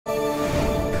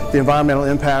The environmental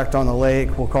impact on the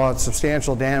lake will cause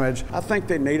substantial damage. I think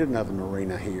they need another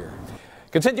marina here.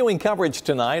 Continuing coverage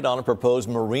tonight on a proposed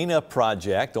marina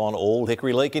project on Old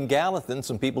Hickory Lake in Gallatin.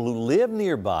 Some people who live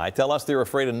nearby tell us they're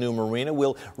afraid a new marina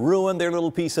will ruin their little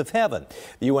piece of heaven.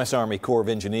 The U.S. Army Corps of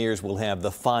Engineers will have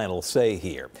the final say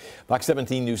here. Fox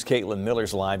 17 News' Caitlin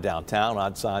Miller's live downtown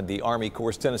outside the Army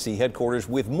Corps' Tennessee headquarters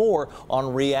with more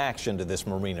on reaction to this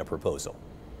marina proposal.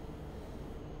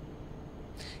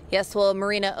 Yes, well, a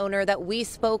marina owner that we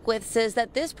spoke with says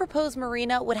that this proposed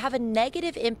marina would have a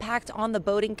negative impact on the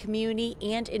boating community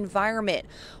and environment,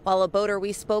 while a boater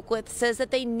we spoke with says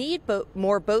that they need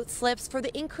more boat slips for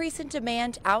the increase in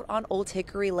demand out on Old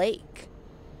Hickory Lake.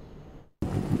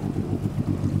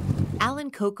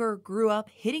 Alan Coker grew up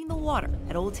hitting the water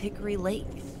at Old Hickory Lake.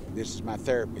 This is my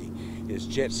therapy, is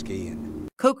jet skiing.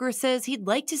 Coker says he'd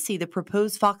like to see the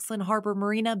proposed Foxland Harbor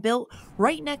Marina built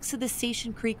right next to the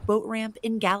Station Creek boat ramp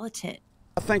in Gallatin.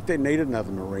 I think they need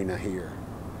another marina here.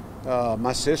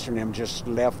 My sister and them just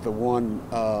left the one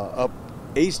up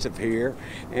east of here,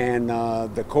 and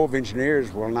the Corps of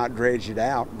Engineers will not dredge it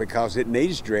out because it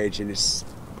needs dredging. It's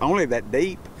only that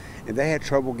deep, and they had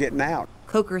trouble getting out.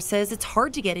 Coker says it's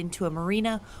hard to get into a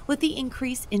marina with the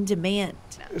increase in demand.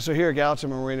 So here at Gallatin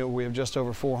Marina, we have just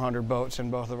over 400 boats in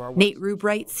both of our... Nate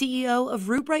Rubright, CEO of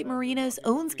Rubright Marinas,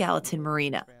 owns Gallatin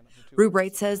Marina.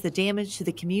 Rubright says the damage to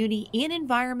the community and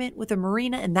environment with a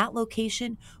marina in that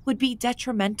location would be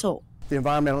detrimental. The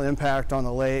environmental impact on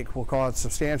the lake will cause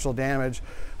substantial damage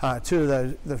to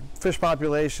the fish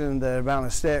population, the amount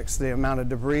of sticks, the amount of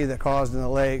debris that caused in the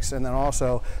lakes, and then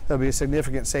also there'll be a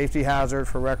significant safety hazard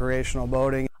for recreational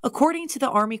boating. According to the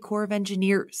Army Corps of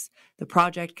Engineers, the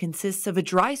project consists of a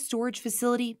dry storage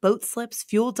facility, boat slips,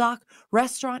 fuel dock,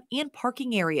 restaurant, and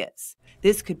parking areas.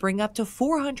 This could bring up to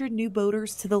 400 new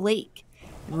boaters to the lake.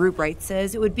 And Rubright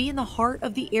says it would be in the heart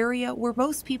of the area where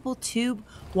most people tube,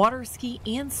 water ski,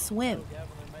 and swim.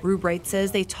 Rubright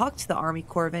says they talked to the Army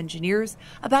Corps of Engineers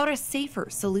about a safer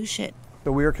solution.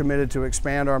 So we are committed to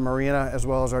expand our marina as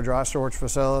well as our dry storage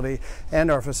facility and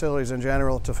our facilities in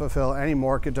general to fulfill any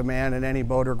market demand and any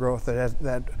boater growth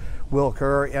that will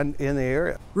occur in the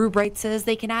area. Rubright says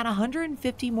they can add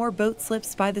 150 more boat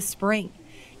slips by the spring,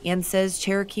 and says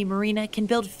Cherokee Marina can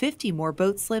build 50 more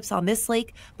boat slips on this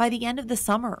lake by the end of the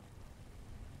summer.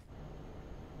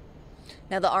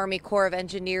 Now, the Army Corps of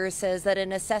Engineers says that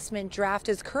an assessment draft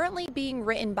is currently being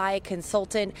written by a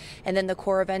consultant, and then the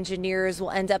Corps of Engineers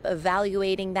will end up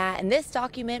evaluating that. And this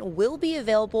document will be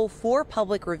available for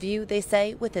public review, they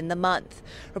say, within the month.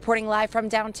 Reporting live from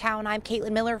downtown, I'm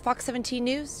Caitlin Miller, Fox 17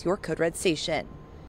 News, your Code Red station.